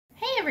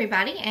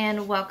everybody,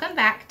 and welcome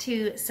back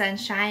to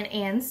Sunshine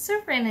and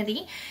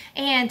Serenity.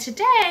 And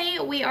today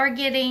we are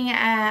getting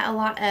a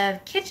lot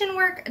of kitchen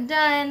work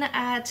done.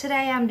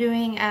 Today I'm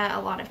doing a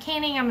lot of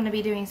canning. I'm going to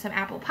be doing some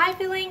apple pie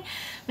filling. I'm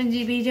going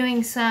to be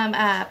doing some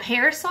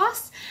pear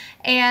sauce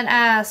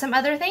and some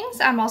other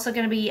things. I'm also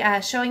going to be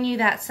showing you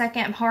that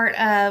second part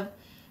of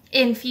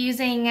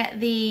infusing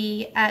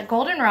the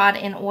goldenrod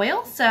in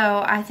oil.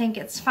 So I think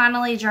it's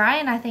finally dry,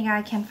 and I think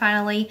I can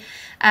finally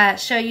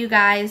show you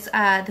guys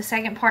the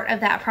second part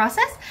of that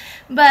process.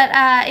 But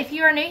if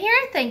you are new here,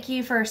 thank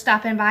you for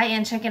stopping by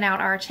and checking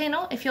out our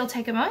channel. If you'll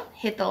take a moment,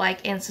 hit the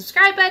like and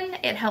subscribe button.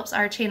 It helps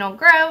our channel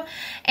grow.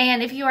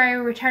 And if you are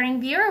a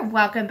returning viewer,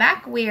 welcome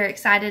back. We are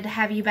excited to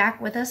have you back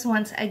with us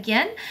once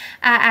again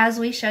as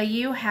we show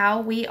you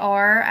how we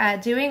are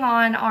doing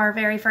on our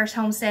very first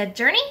homestead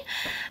journey.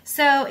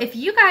 So if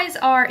you guys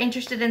are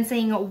interested in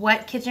seeing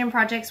what kitchen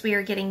projects we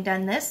are getting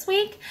done this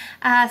week,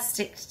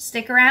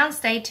 stick around,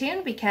 stay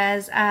tuned,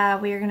 because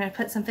we are going to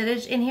put some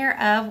footage in here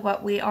of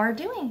what we are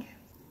doing.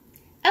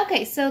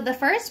 Okay, so the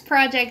first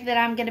project that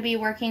I'm going to be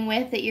working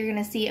with that you're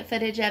going to see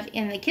footage of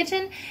in the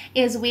kitchen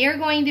is we are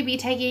going to be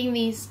taking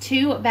these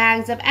 2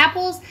 bags of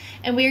apples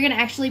and we are going to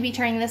actually be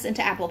turning this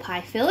into apple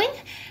pie filling.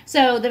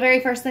 So the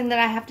very first thing that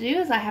I have to do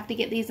is I have to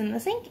get these in the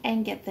sink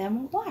and get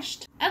them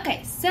washed.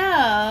 Okay,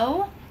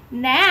 so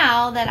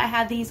now that I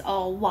have these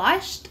all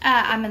washed,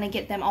 I'm going to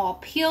get them all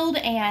peeled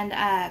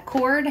and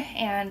cored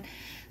and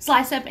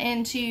sliced up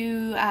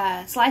into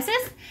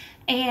slices.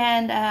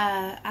 And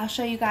I'll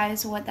show you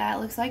guys what that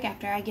looks like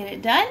after I get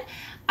it done.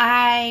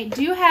 I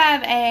do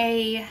have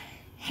a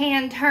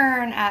hand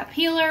turn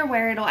peeler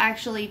where it'll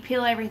actually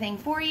peel everything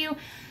for you,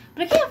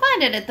 but I can't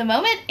find it at the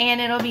moment,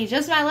 and it'll be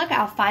just my luck.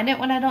 I'll find it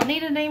when I don't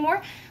need it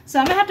anymore. So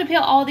I'm gonna have to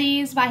peel all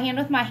these by hand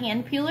with my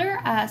hand peeler,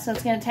 so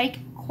it's gonna take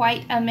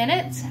quite a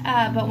minute,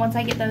 but once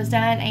I get those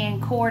done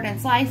and cored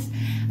and sliced,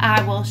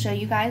 I will show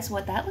you guys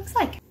what that looks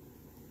like.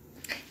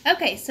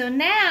 Okay, so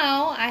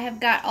now I have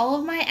got all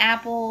of my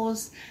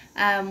apples.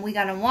 We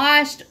got them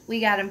washed,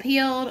 we got them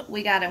peeled,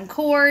 we got them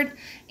cored,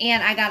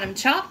 and I got them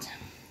chopped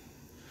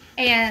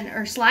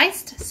or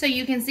sliced. So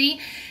you can see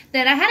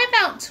that I had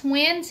about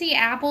 20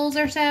 apples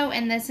or so,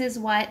 and this is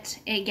what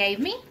it gave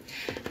me.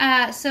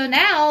 So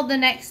now the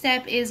next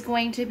step is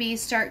going to be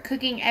start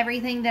cooking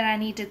everything that I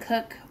need to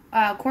cook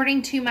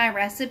according to my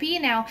recipe.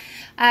 Now,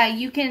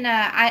 you can,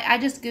 I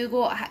just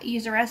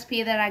used a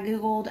recipe that I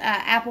Googled,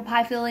 apple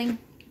pie filling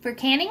for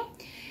canning,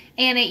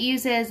 and it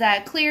uses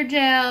clear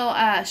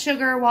gel,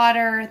 sugar,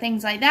 water,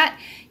 things like that.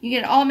 You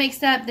get it all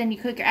mixed up, then you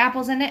cook your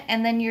apples in it,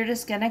 and then you're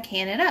just gonna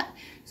can it up.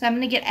 So I'm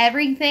gonna get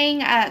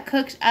everything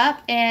cooked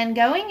up and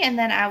going, and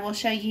then I will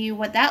show you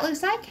what that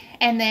looks like,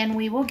 and then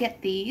we will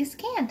get these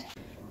canned.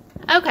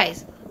 Okay,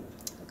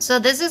 so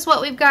this is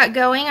what we've got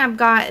going. I've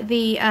got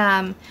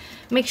the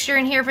mixture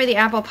in here for the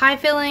apple pie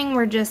filling.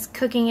 We're just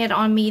cooking it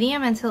on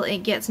medium until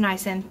it gets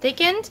nice and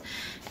thickened.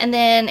 And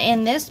then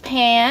in this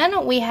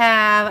pan we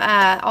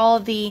have all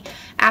of the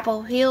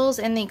apple peels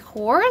and the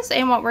cores,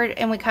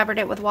 and we covered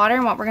it with water.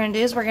 And what we're going to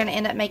do is we're going to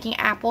end up making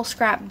apple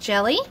scrap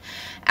jelly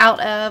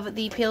out of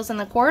the peels and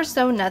the cores,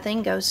 so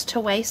nothing goes to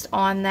waste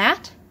on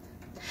that.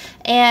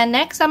 And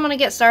next I'm going to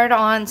get started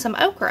on some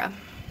okra.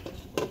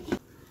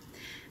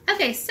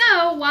 Okay,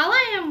 so while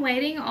I am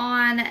waiting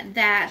on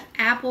that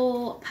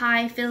apple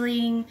pie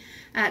filling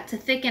to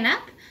thicken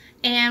up,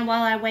 and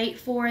while I wait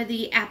for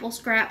the apple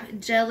scrap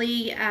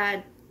jelly,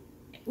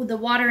 the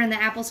water and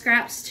the apple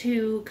scraps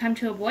to come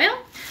to a boil,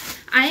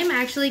 I am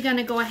actually going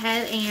to go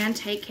ahead and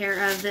take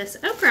care of this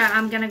okra.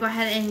 I'm going to go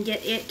ahead and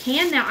get it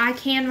canned. Now, I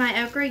can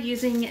my okra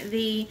using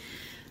the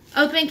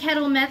open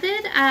kettle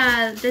method.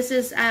 This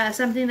is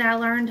something that I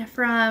learned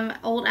from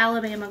old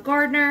Alabama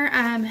gardener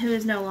who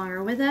is no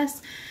longer with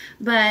us.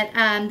 But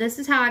this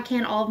is how I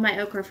can all of my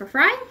okra for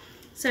frying.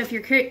 So if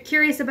you're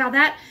curious about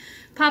that,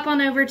 pop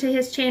on over to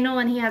his channel,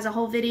 and he has a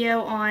whole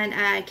video on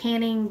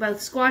canning both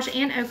squash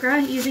and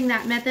okra using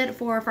that method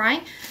for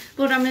frying.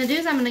 But what I'm going to do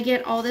is I'm going to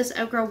get all this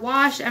okra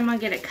washed. I'm going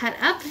to get it cut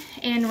up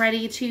and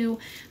ready to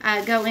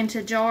go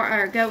into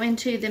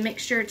the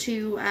mixture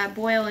to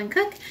boil and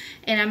cook.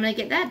 And I'm going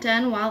to get that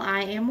done while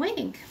I am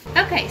waiting.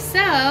 Okay, so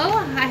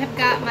I have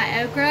got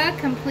my okra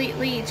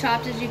completely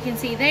chopped, as you can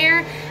see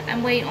there.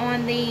 I'm waiting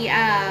on the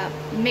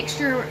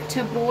mixture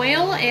to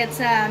boil. It's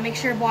a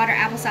mixture of water,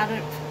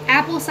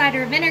 apple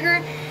cider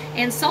vinegar,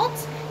 and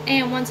salt.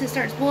 And once it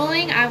starts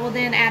boiling, I will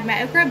then add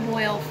my okra,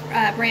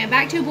 bring it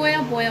back to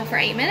a boil for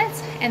 8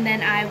 minutes, and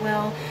then I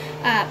will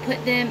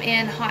put them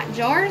in hot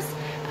jars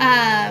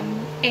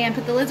and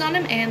put the lids on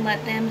them and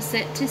let them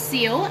sit to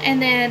seal.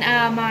 And then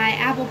my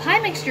apple pie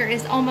mixture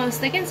is almost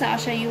thickened, so I'll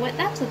show you what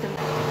that's looking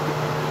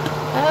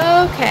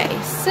like.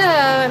 Okay, so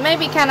it may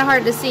be kind of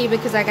hard to see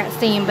because I got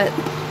steam, but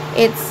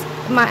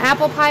my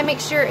apple pie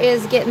mixture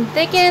is getting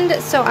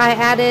thickened, so I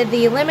added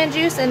the lemon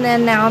juice, and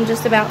then now I'm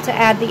just about to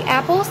add the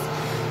apples,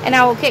 and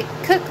I will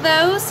cook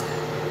those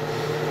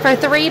for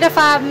 3 to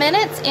 5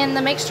 minutes in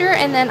the mixture,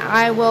 and then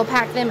I will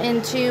pack them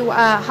into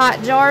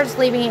hot jars,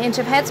 leaving an inch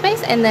of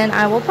headspace, and then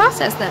I will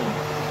process them.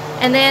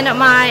 And then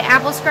my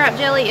apple scrap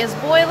jelly is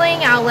boiling.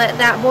 I'll let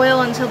that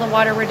boil until the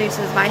water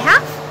reduces by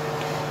half.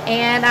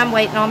 And I'm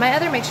waiting on my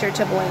other mixture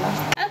to boil.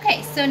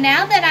 Okay, so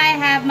now that I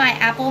have my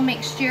apple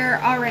mixture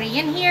already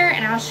in here,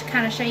 and I'll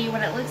kind of show you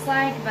what it looks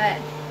like,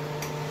 but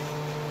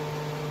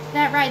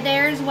that right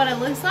there is what it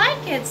looks like.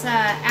 It's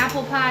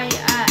apple pie,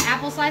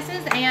 apple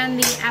slices and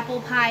the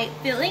apple pie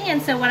filling.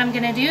 And so what I'm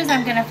going to do is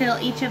I'm going to fill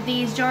each of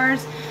these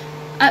jars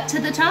up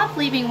to the top,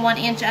 leaving 1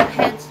 inch of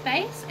head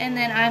space, and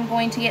then I'm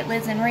going to get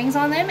lids and rings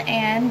on them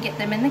and get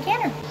them in the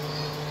canner.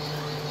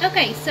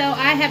 Okay, so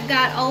I have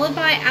got all of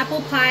my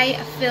apple pie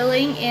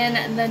filling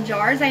in the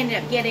jars. I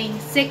ended up getting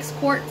 6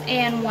 quarts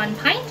and 1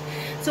 pint.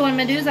 So what I'm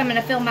going to do is I'm going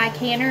to fill my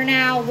canner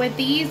now with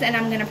these, and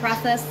I'm going to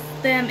process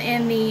them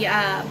in the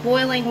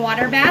boiling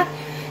water bath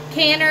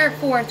canner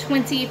for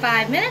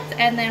 25 minutes,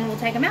 and then we'll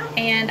take them out,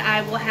 and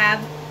I will have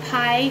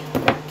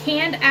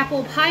canned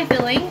apple pie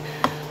filling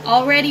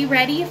already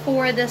ready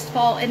for this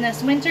fall and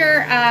this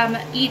winter.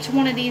 Each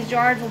one of these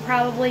jars will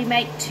probably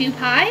make 2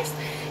 pies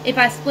if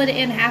I split it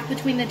in half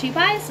between the 2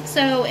 pies.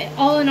 So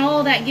all in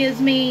all, that gives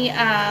me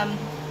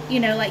you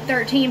know, like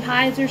 13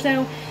 pies or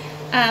so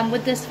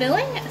with this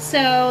filling.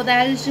 So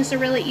that is just a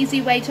really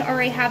easy way to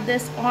already have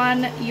this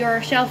on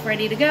your shelf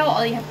ready to go.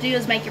 All you have to do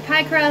is make your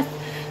pie crust,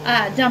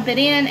 dump it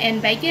in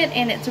and bake it,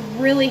 and it's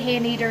really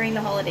handy during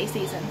the holiday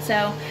season.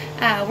 So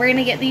we're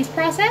gonna get these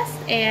processed,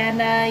 and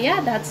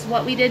yeah, that's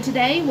what we did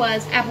today,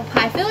 was apple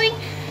pie filling.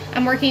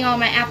 I'm working on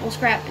my apple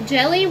scrap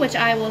jelly, which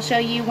I will show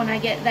you when I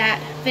get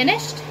that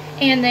finished.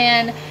 And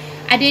then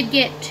I did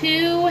get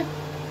 2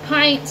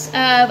 pints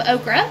of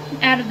okra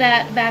out of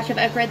that batch of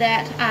okra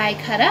that I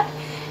cut up.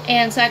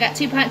 And so I got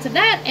 2 pints of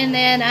that, and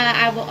then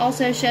I will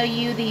also show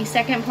you the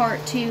second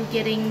part to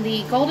getting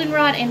the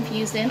goldenrod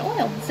infused in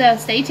oil. So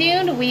stay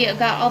tuned. We have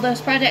got all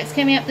those projects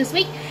coming up this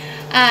week,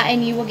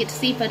 and you will get to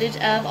see footage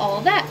of all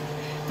of that.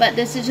 But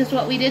this is just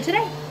what we did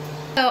today.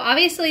 So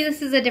obviously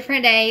this is a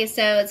different day,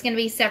 so it's going to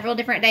be several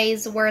different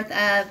days worth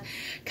of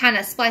kind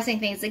of splicing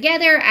things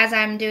together as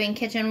I'm doing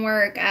kitchen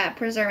work,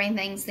 preserving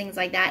things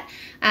like that.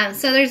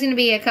 So there's going to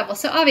be a couple.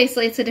 So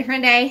obviously it's a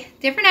different day,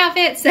 different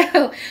outfit,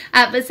 so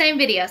but same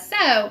video.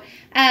 So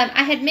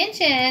I had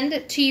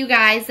mentioned to you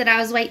guys that I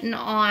was waiting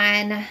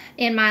on,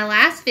 in my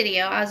last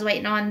video, I was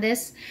waiting on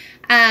this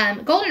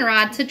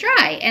goldenrod to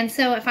dry, and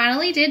so it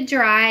finally did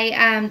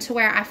dry to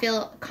where I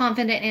feel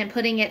confident in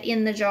putting it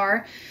in the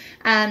jar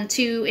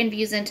to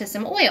infuse into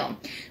some oil.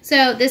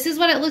 So this is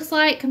what it looks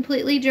like,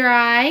 completely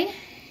dry,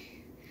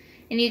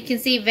 and you can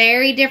see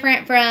very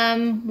different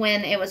from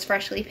when it was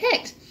freshly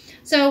picked.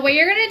 So what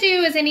you're going to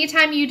do is,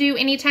 anytime you do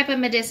any type of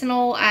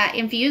medicinal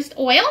infused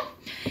oil,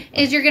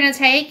 is you're going to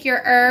take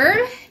your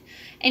herb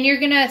and you're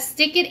going to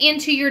stick it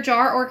into your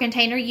jar or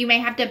container. You may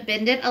have to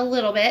bend it a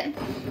little bit,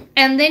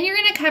 and then you're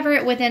going to cover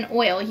it with an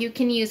oil. You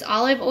can use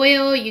olive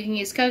oil, you can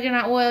use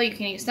coconut oil, you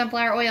can use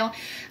sunflower oil.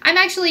 I'm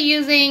actually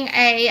using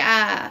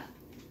a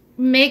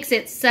mix.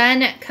 It's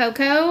Sun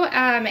Cocoa.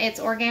 It's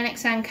organic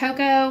Sun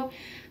Cocoa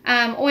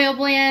oil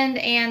blend,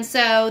 and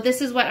so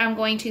this is what I'm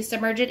going to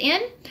submerge it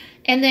in.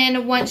 And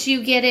then once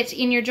you get it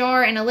in your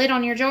jar and a lid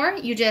on your jar,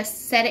 you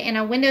just set it in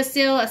a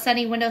windowsill, a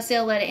sunny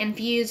windowsill, let it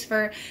infuse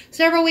for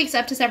several weeks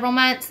up to several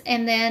months,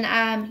 and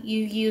then you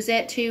use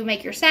it to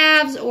make your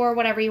salves or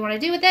whatever you want to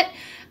do with it.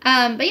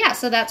 But yeah,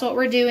 so that's what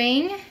we're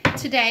doing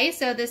today.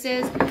 So this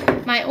is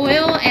my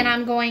oil, and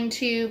I'm going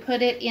to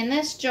put it in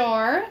this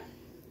jar.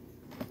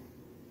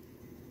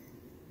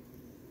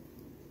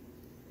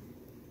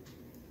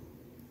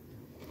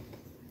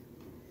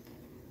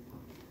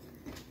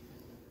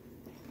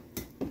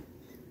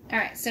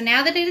 Alright, so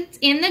now that it's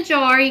in the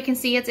jar, you can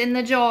see it's in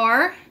the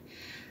jar.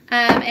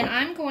 And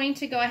I'm going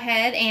to go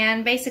ahead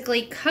and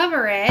basically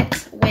cover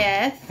it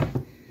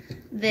with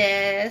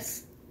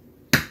this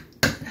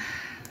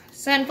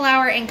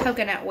sunflower and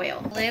coconut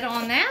oil. Lid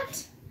on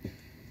that.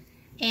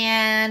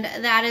 And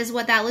that is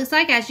what that looks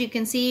like. As you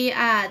can see,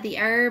 the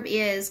herb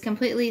is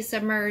completely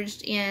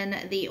submerged in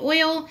the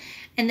oil.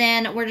 And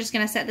then we're just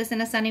going to set this in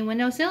a sunny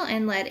windowsill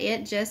and let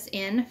it just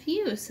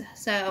infuse.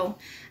 So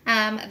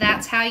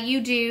that's how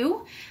you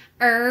do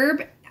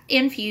herb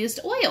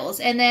infused oils.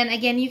 And then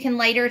again, you can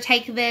later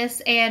take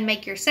this and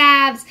make your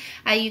salves.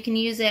 You can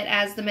use it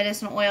as the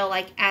medicinal oil,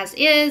 like as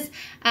is.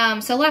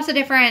 So lots of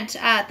different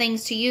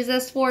things to use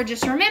this for.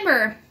 Just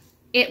remember,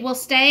 it will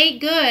stay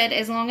good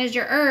as long as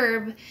your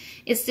herb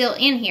is still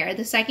in here.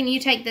 The second you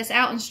take this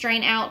out and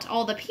strain out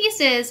all the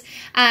pieces,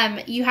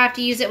 you have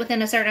to use it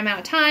within a certain amount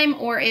of time,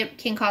 or it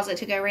can cause it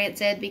to go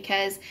rancid,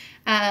 because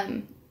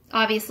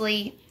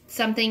obviously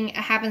something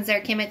happens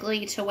there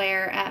chemically to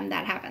where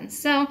that happens.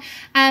 So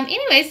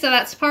anyway, so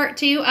that's part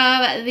 2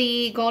 of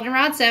the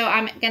goldenrod. So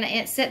I'm going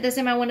to set this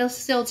in my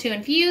windowsill to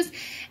infuse,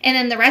 and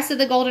then the rest of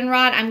the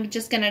goldenrod I'm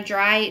just going to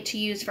dry to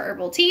use for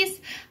herbal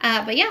teas.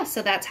 But yeah,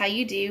 so that's how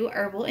you do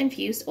herbal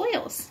infused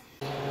oils.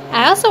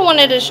 I also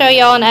wanted to show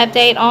y'all an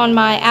update on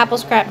my apple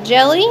scrap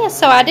jelly.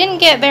 So I didn't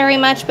get very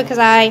much because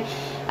I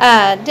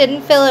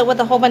didn't fill it with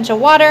a whole bunch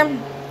of water,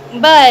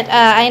 but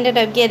I ended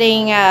up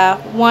getting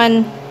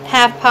 1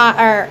 half pot,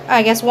 or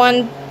I guess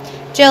 1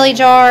 jelly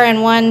jar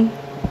and 1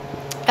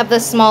 of the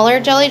smaller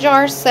jelly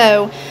jars.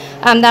 So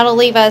that'll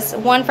leave us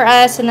one for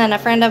us, and then a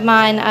friend of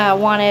mine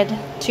wanted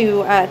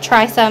to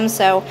try some,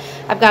 so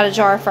I've got a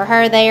jar for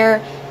her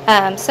there.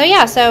 So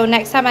yeah, so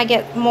next time I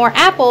get more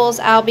apples,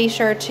 I'll be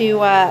sure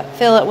to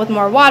fill it with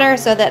more water,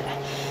 so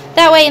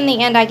that way in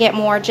the end I get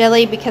more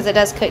jelly, because it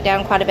does cook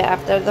down quite a bit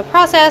after the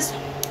process.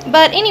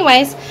 But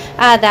anyways,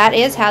 that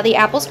is how the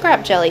apple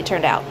scrap jelly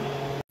turned out.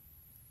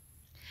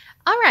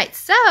 Alright,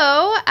 so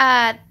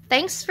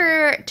thanks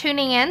for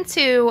tuning in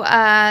to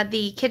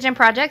the kitchen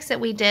projects that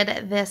we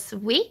did this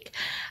week.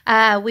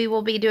 We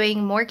will be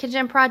doing more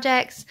kitchen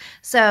projects,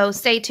 so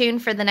stay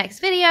tuned for the next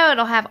video.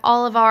 It'll have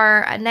all of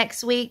our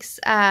next week's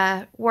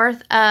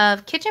worth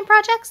of kitchen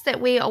projects that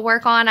we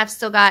work on. I've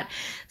still got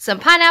some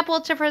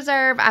pineapple to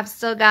preserve. I've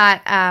still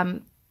got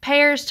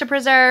pears to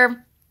preserve.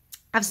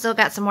 I've still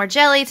got some more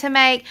jelly to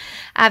make.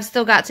 I've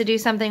still got to do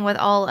something with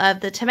all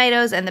of the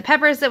tomatoes and the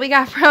peppers that we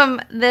got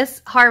from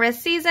this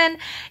harvest season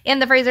in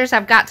the freezers.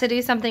 I've got to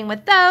do something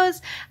with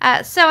those.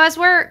 So as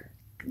we're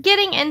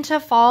getting into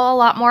fall, a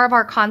lot more of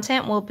our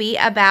content will be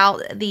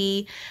about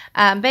the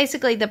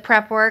basically the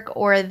prep work,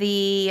 or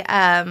the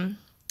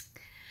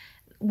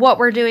what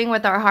we're doing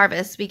with our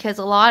harvest, because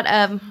a lot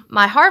of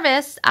my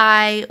harvest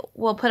I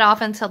will put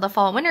off until the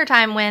fall and winter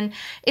time, when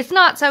it's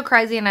not so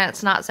crazy and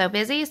it's not so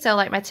busy. So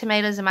like my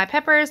tomatoes and my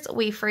peppers,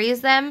 we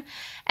freeze them,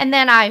 and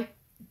then I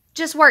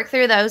just work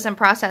through those and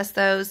process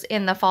those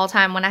in the fall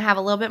time when I have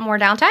a little bit more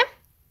downtime.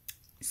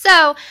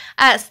 So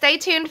stay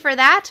tuned for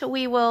that.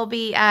 We will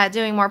be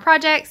doing more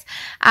projects.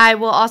 I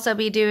will also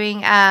be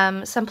doing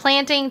some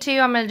planting too.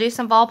 I'm going to do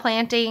some fall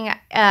planting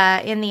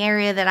in the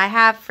area that I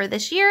have for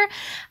this year.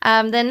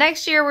 Then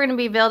next year we're going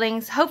to be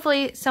building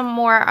hopefully some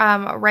more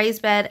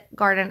raised bed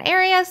garden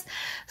areas.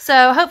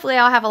 So hopefully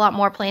I'll have a lot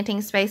more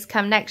planting space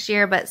come next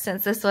year. But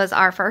since this was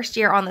our first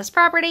year on this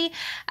property,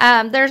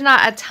 there's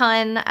not a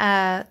ton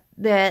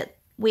that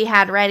we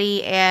had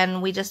ready,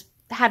 and we just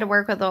had to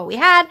work with what we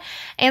had.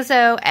 And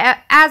so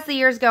as the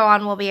years go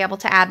on, we'll be able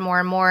to add more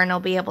and more, and it'll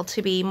be able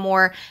to be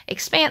more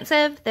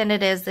expansive than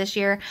it is this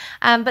year.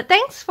 But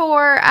thanks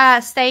for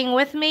staying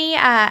with me.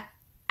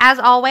 As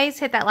always,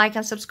 hit that like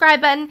and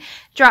subscribe button.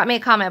 Drop me a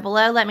comment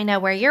below. Let me know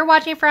where you're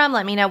watching from.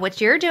 Let me know what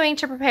you're doing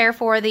to prepare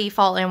for the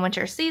fall and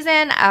winter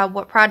season,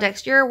 what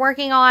projects you're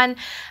working on.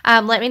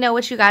 Let me know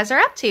what you guys are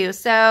up to.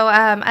 So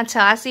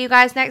until I see you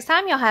guys next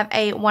time, y'all have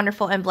a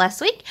wonderful and blessed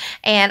week,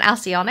 and I'll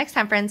see y'all next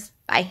time, friends.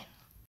 Bye.